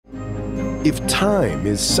If time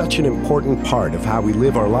is such an important part of how we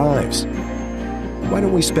live our lives, why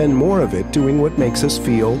don't we spend more of it doing what makes us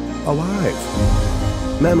feel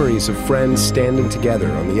alive? Memories of friends standing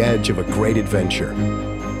together on the edge of a great adventure.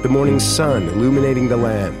 The morning sun illuminating the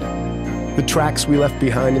land. The tracks we left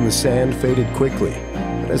behind in the sand faded quickly,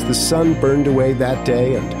 but as the sun burned away that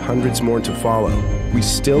day and hundreds more to follow, we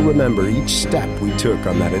still remember each step we took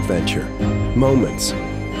on that adventure. Moments,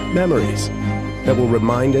 memories, that will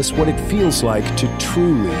remind us what it feels like to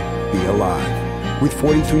truly be alive. With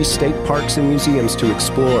 43 state parks and museums to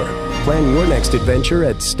explore, plan your next adventure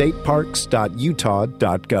at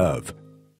stateparks.utah.gov.